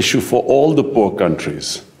is an issue for all the poor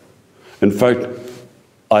countries. In fact,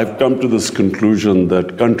 I've come to this conclusion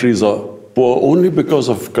that countries are poor only because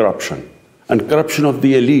of corruption, and corruption of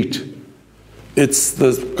the elite. It's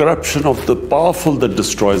the corruption of the powerful that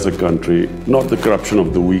destroys a country, not the corruption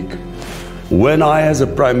of the weak. When I, as a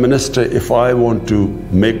Prime Minister, if I want to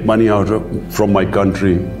make money from my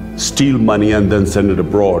country, steal money and then send it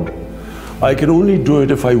abroad, I can only do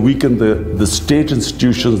it if I weaken the state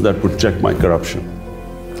institutions that would check my corruption.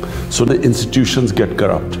 So the institutions get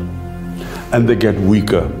corrupt, and they get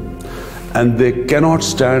weaker, and they cannot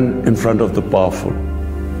stand in front of the powerful.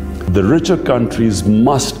 The richer countries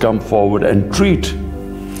must come forward and treat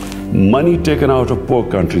money taken out of poor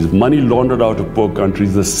countries, money laundered out of poor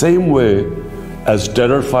countries, the same way as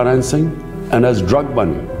terror financing and as drug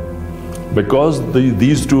money. Because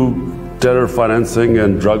these two, terror financing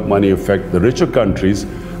and drug money, affect the richer countries,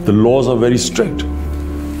 the laws are very strict.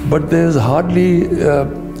 But there's hardly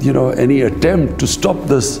any attempt to stop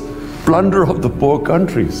this plunder of the poor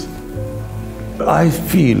countries. I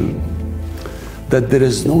feel that there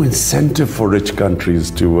is no incentive for rich countries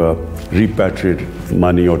to repatriate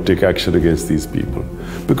money or take action against these people,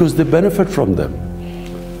 because they benefit from them.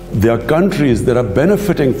 There are countries that are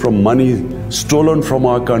benefiting from money stolen from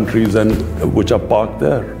our countries and which are parked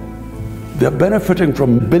there. They are benefiting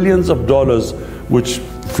from billions of dollars which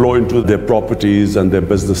flow into their properties and their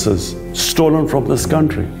businesses, stolen from this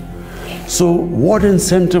country. So what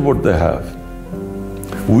incentive would they have?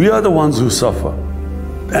 We are the ones who suffer.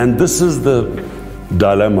 And this is the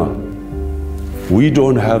dilemma. We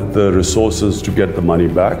don't have the resources to get the money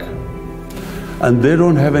back, and they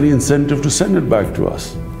don't have any incentive to send it back to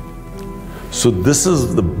us. So this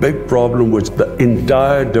is the big problem which the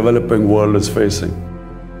entire developing world is facing.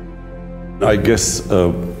 I guess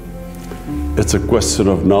it's a question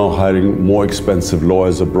of now hiring more expensive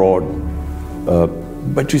lawyers abroad.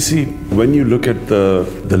 But you see, when you look at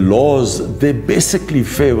the laws, they basically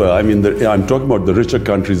favor, I'm talking about the richer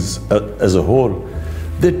countries as a whole,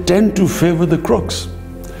 they tend to favor the crooks.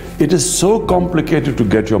 It is so complicated to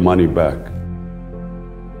get your money back.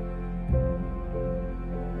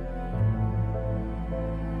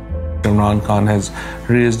 Imran Khan has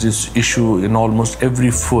raised this issue in almost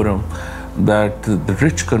every forum that the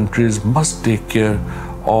rich countries must take care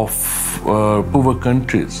of poor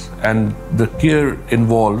countries, and the care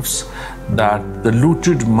involves that the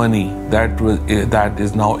looted money that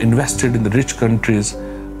is now invested in the rich countries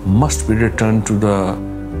must be returned to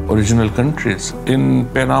the original countries. In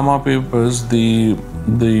Panama Papers, the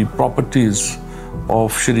properties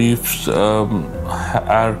of Sharifs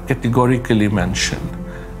are categorically mentioned,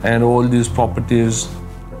 and all these properties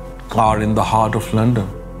are in the heart of London.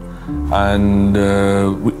 And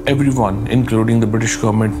everyone, including the British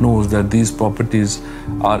government, knows that these properties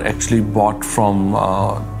are actually bought from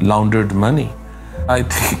laundered money. I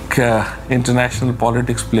think international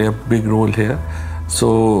politics play a big role here.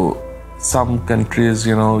 So some countries,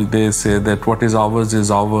 they say that what is ours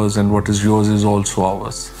and what is yours is also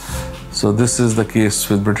ours. So this is the case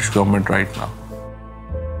with British government right now.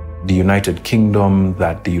 The United Kingdom,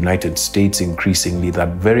 that the United States increasingly, that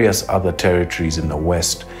various other territories in the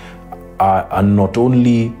West are not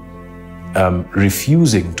only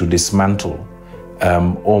refusing to dismantle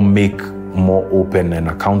or make more open and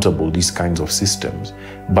accountable these kinds of systems,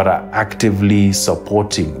 but are actively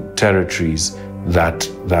supporting territories that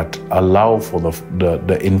allow for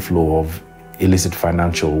the inflow of illicit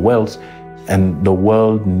financial wealth. And the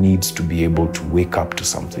world needs to be able to wake up to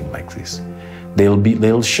something like this.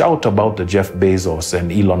 They'll shout about the Jeff Bezos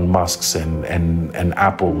and Elon Musks and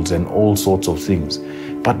Apples and all sorts of things,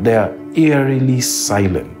 but they're eerily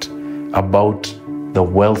silent about the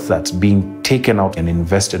wealth that's being taken out and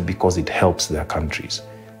invested because it helps their countries.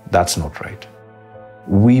 That's not right.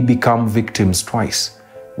 We become victims twice,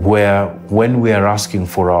 where when we are asking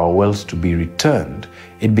for our wealth to be returned,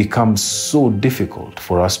 it becomes so difficult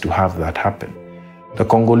for us to have that happen. The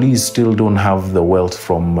Congolese still don't have the wealth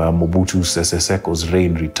from Mobutu Sese Seko's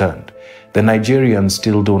reign returned. The Nigerians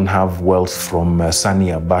still don't have wealth from Sani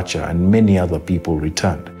Abacha and many other people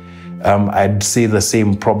returned. I'd say the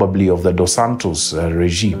same probably of the Dos Santos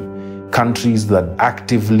regime. Countries that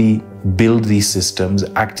actively build these systems,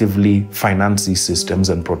 actively finance these systems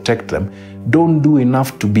and protect them, don't do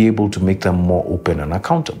enough to be able to make them more open and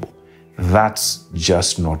accountable. That's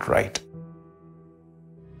just not right.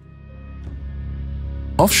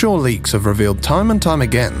 Offshore leaks have revealed time and time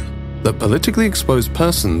again that politically exposed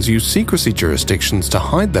persons use secrecy jurisdictions to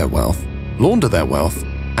hide their wealth, launder their wealth,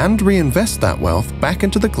 and reinvest that wealth back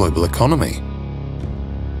into the global economy.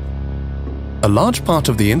 A large part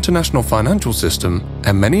of the international financial system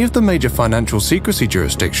and many of the major financial secrecy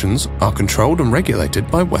jurisdictions are controlled and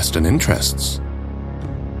regulated by Western interests.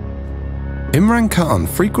 Imran Khan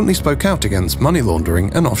frequently spoke out against money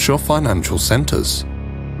laundering and offshore financial centers.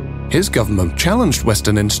 His government challenged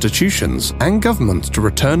Western institutions and governments to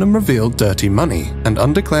return and reveal dirty money and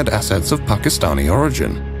undeclared assets of Pakistani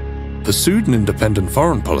origin, pursued an independent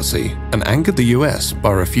foreign policy, and angered the US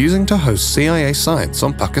by refusing to host CIA sites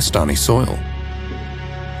on Pakistani soil.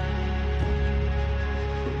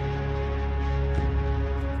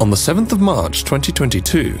 On the 7th of March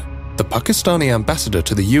 2022, the Pakistani ambassador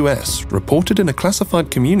to the US reported in a classified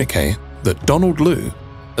communique that Donald Lu,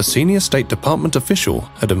 a senior State Department official,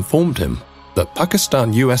 had informed him that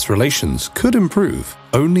Pakistan-US relations could improve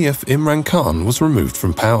only if Imran Khan was removed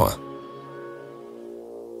from power.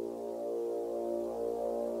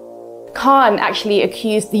 Khan actually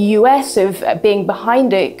accused the US of being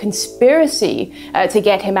behind a conspiracy to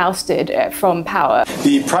get him ousted from power.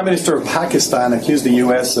 The Prime Minister of Pakistan accused the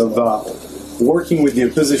US of working with the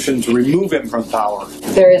opposition to remove him from power.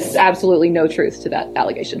 There is absolutely no truth to that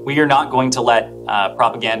allegation. We are not going to let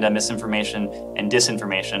propaganda, misinformation, and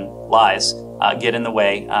disinformation, lies, get in the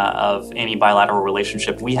way of any bilateral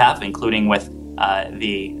relationship we have, including with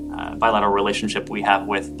the bilateral relationship we have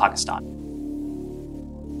with Pakistan.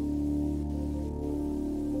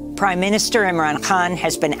 Prime Minister Imran Khan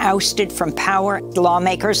has been ousted from power.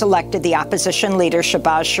 Lawmakers elected the opposition leader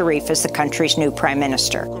Shehbaz Sharif as the country's new prime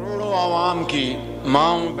minister.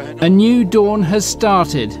 A new dawn has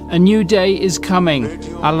started. A new day is coming.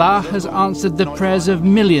 Allah has answered the prayers of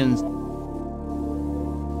millions.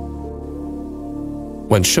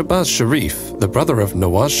 When Shehbaz Sharif, the brother of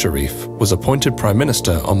Nawaz Sharif, was appointed prime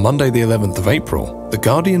minister on Monday the 11th of April, the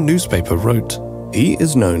Guardian newspaper wrote, "He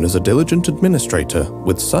is known as a diligent administrator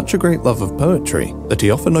with such a great love of poetry that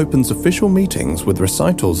he often opens official meetings with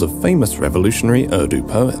recitals of famous revolutionary Urdu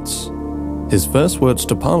poets. His first words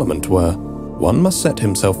to Parliament were, 'One must set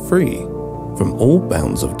himself free from all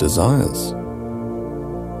bounds of desires.'"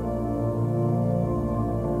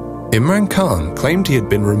 Imran Khan claimed he had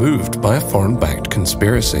been removed by a foreign-backed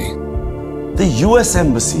conspiracy. The US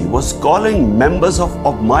Embassy was calling members of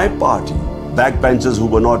my party, backbenchers who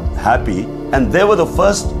were not happy, and they were the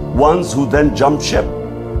first ones who then jumped ship.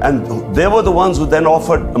 And they were the ones who then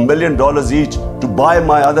offered $1 million each to buy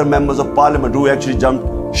my other members of parliament who actually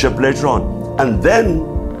jumped ship later on. And then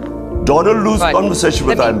Donald Lu's conversation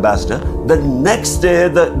with the ambassador, the next day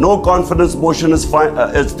the no confidence motion is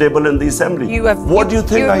tabled in the assembly. What do you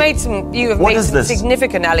think? You have made some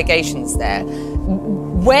significant allegations there.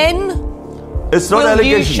 When it's not will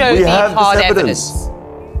allegations. You show we the have hard this evidence.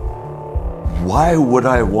 Why would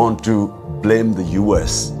I want to blame the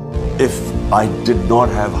US if I did not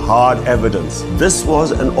have hard evidence? This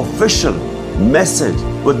was an official message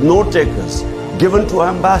with note takers given to our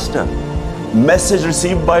ambassador, message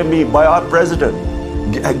received by me, by our president,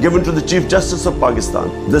 given to the Chief Justice of Pakistan.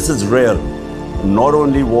 This is real. Not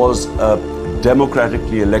only was a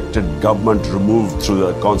democratically elected government removed through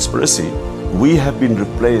the conspiracy, we have been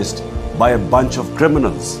replaced by a bunch of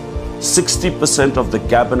criminals. 60% of the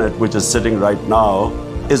cabinet, which is sitting right now,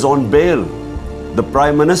 is on bail. The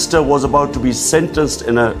Prime Minister was about to be sentenced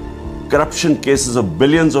in a corruption cases of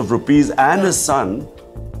billions of rupees, and his son.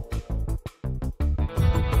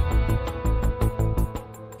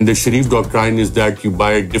 The Sharif doctrine is that you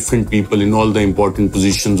buy different people in all the important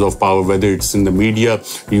positions of power, whether it's in the media,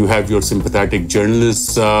 you have your sympathetic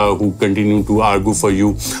journalists who continue to argue for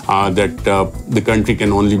you that the country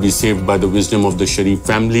can only be saved by the wisdom of the Sharif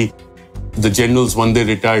family. The generals, when they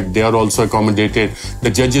retired, they are also accommodated. The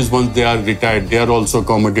judges, once they are retired, they are also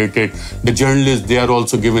accommodated. The journalists, they are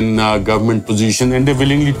also given government position and they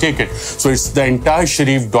willingly take it. So it's the entire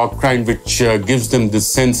Sharif doctrine which gives them this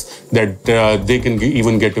sense that they can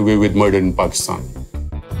even get away with murder in Pakistan.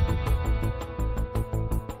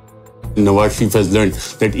 Nawaz Sharif has learned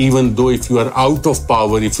that even though if you are out of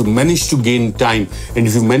power, if you manage to gain time and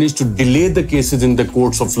if you manage to delay the cases in the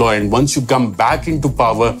courts of law, and once you come back into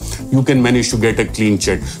power, you can manage to get a clean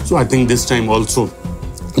sheet. So I think this time also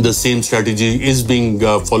the same strategy is being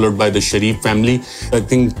followed by the Sharif family. I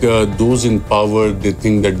think those in power, they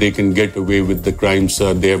think that they can get away with the crimes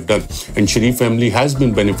they have done. And Sharif family has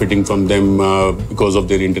been benefiting from them because of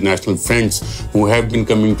their international friends who have been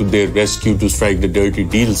coming to their rescue to strike the dirty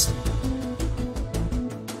deals.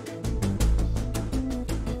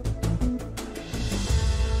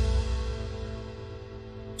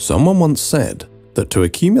 Someone once said that to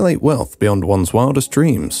accumulate wealth beyond one's wildest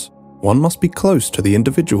dreams, one must be close to the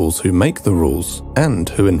individuals who make the rules and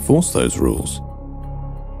who enforce those rules.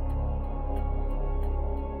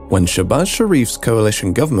 When Shehbaz Sharif's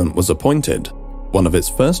coalition government was appointed, one of its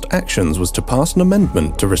first actions was to pass an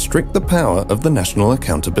amendment to restrict the power of the National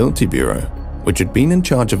Accountability Bureau, which had been in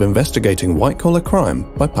charge of investigating white-collar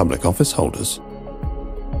crime by public office holders.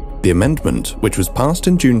 The amendment, which was passed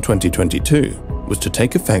in June 2022, was to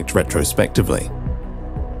take effect retrospectively.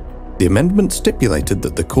 The amendment stipulated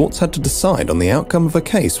that the courts had to decide on the outcome of a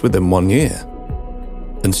case within 1 year,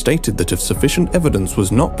 and stated that if sufficient evidence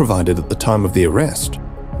was not provided at the time of the arrest,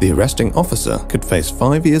 the arresting officer could face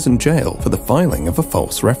 5 years in jail for the filing of a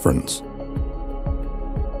false reference.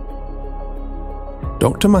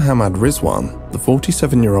 Dr. Mohammad Rizwan, the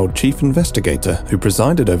 47-year-old chief investigator who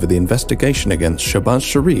presided over the investigation against Shehbaz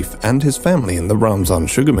Sharif and his family in the Ramzan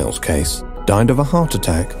sugar mills case, died of a heart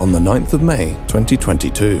attack on the 9th of May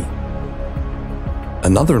 2022.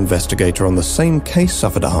 Another investigator on the same case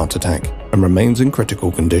suffered a heart attack and remains in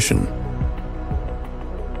critical condition.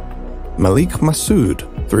 Malik Massoud,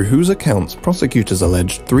 through whose accounts prosecutors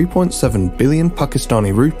alleged 3.7 billion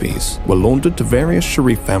Pakistani rupees were laundered to various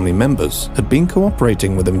Sharif family members, had been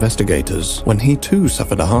cooperating with investigators when he too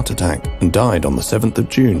suffered a heart attack and died on the 7th of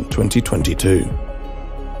June 2022.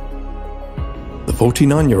 The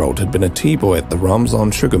 49-year-old had been a tea boy at the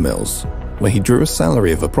Ramzan sugar mills, where he drew a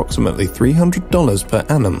salary of approximately $300 per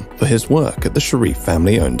annum for his work at the Sharif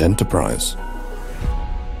family-owned enterprise.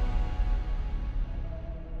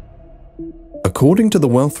 According to the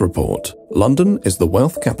Wealth Report, London is the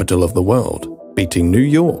wealth capital of the world, beating New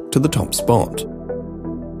York to the top spot.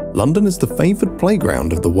 London is the favoured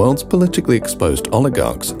playground of the world's politically exposed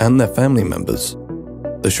oligarchs and their family members.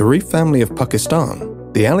 The Sharif family of Pakistan,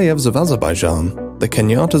 the Aliyevs of Azerbaijan, the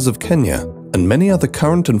Kenyatas of Kenya, and many other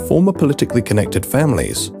current and former politically connected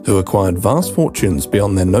families who acquired vast fortunes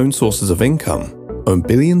beyond their known sources of income own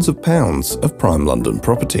billions of pounds of prime London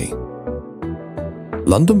property.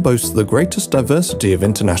 London boasts the greatest diversity of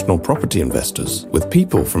international property investors, with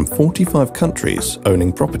people from 45 countries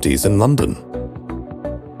owning properties in London.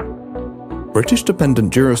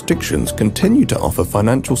 British-dependent jurisdictions continue to offer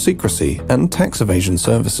financial secrecy and tax evasion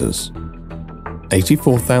services.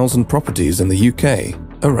 84,000 properties in the UK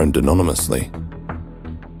are owned anonymously.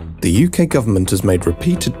 The UK government has made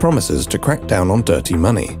repeated promises to crack down on dirty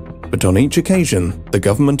money, but on each occasion, the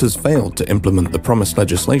government has failed to implement the promised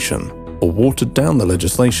legislation or watered down the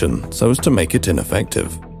legislation so as to make it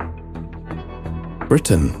ineffective.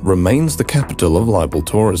 Britain remains the capital of libel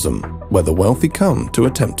tourism, where the wealthy come to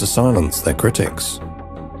attempt to silence their critics.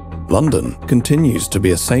 London continues to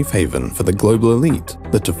be a safe haven for the global elite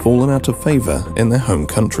that have fallen out of favour in their home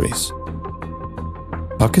countries.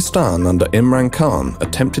 Pakistan under Imran Khan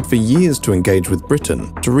attempted for years to engage with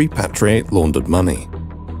Britain to repatriate laundered money.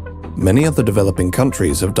 Many other developing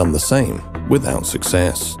countries have done the same, without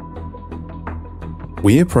success.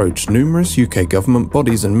 We approached numerous UK government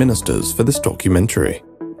bodies and ministers for this documentary.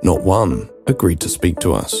 Not one agreed to speak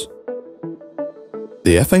to us.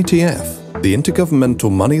 The FATF, the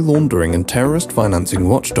Intergovernmental Money Laundering and Terrorist Financing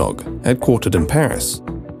Watchdog, headquartered in Paris,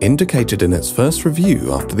 indicated in its first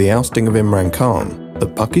review after the ousting of Imran Khan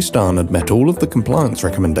that Pakistan had met all of the compliance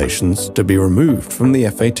recommendations to be removed from the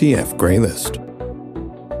FATF grey list.